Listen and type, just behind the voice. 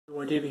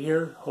Everyone, David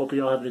here. Hope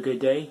you're all having a good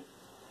day.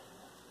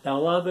 Now,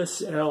 a lot of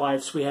us in our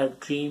lives, we have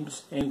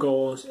dreams and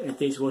goals and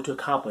things we want to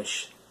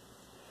accomplish.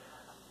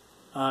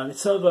 And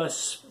some of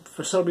us,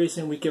 for some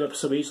reason, we give up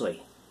so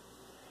easily.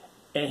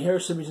 And here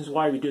are some reasons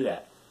why we do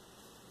that.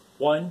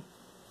 One,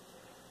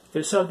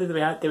 there's something that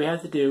we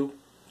have to do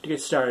to get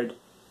started,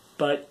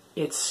 but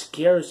it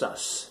scares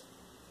us.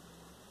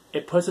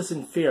 It puts us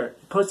in fear.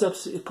 It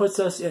puts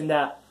us in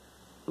that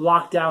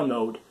lockdown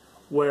mode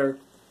where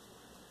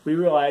we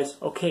realize,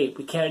 okay,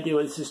 we can't do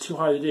it, this is too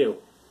hard to do.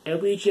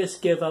 And we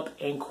just give up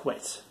and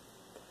quit.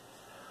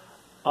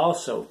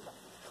 Also,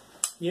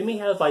 you may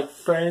have like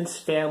friends,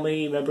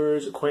 family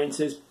members,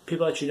 acquaintances,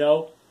 people that you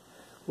know.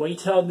 When you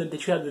tell them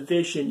that you have a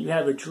vision, you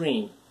have a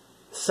dream,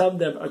 some of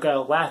them are going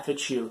to laugh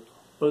at you,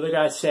 or they're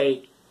going to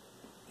say,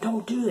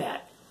 don't do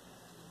that.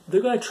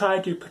 They're going to try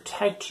to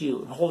protect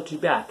you and hold you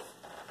back.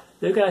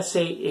 They're going to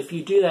say, if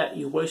you do that,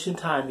 you're wasting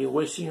time, you're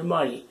wasting your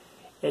money.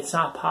 It's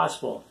not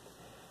possible.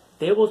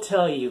 They will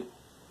tell you,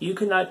 you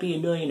cannot be a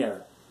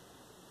millionaire.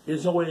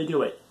 There's no way to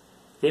do it.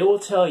 They will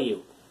tell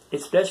you,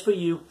 it's best for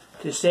you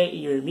to stay in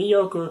your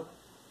mediocre,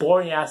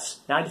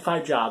 boring-ass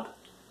 9-to-5 job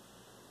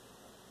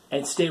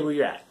and stay where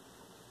you're at.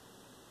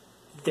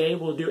 They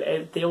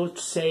will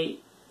say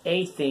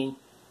anything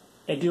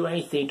and do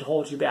anything to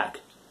hold you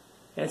back.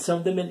 And some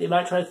of them, they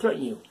might try to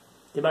threaten you.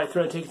 They might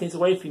threaten to take things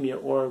away from you,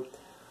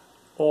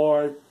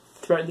 or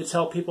threaten to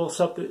tell people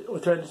something, or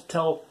threaten to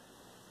tell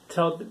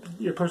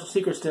your personal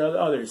secrets to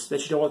others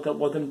that you don't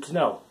want them to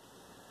know.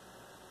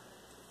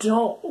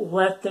 Don't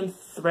let them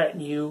threaten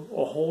you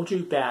or hold you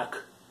back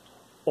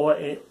or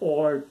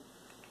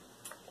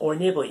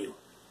enable you.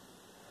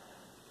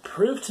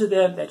 Prove to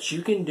them that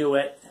you can do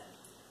it.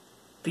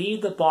 Be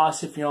the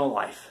boss of your own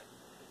life.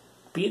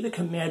 Be the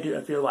commander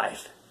of your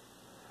life.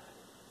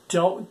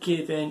 Don't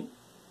give in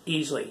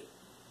easily.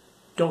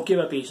 Don't give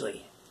up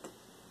easily.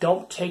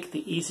 Don't take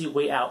the easy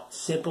way out.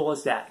 Simple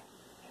as that.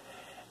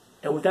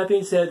 And with that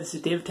being said, this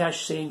is David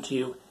Tash saying to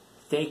you,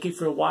 thank you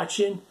for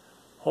watching.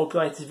 Hope you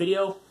liked this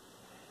video.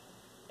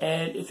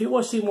 And if you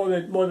want to see more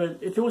of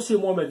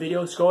my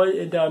videos, go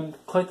ahead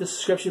and click the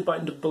subscription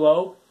button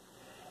below.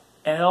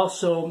 And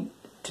also,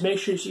 to make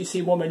sure you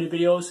see more of my new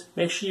videos,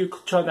 make sure you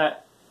turn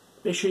that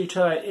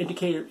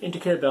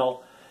indicator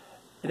bell,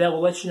 and that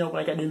will let you know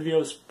when I got new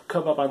videos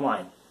come up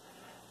online.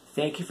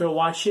 Thank you for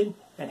watching,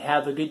 and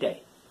have a good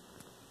day.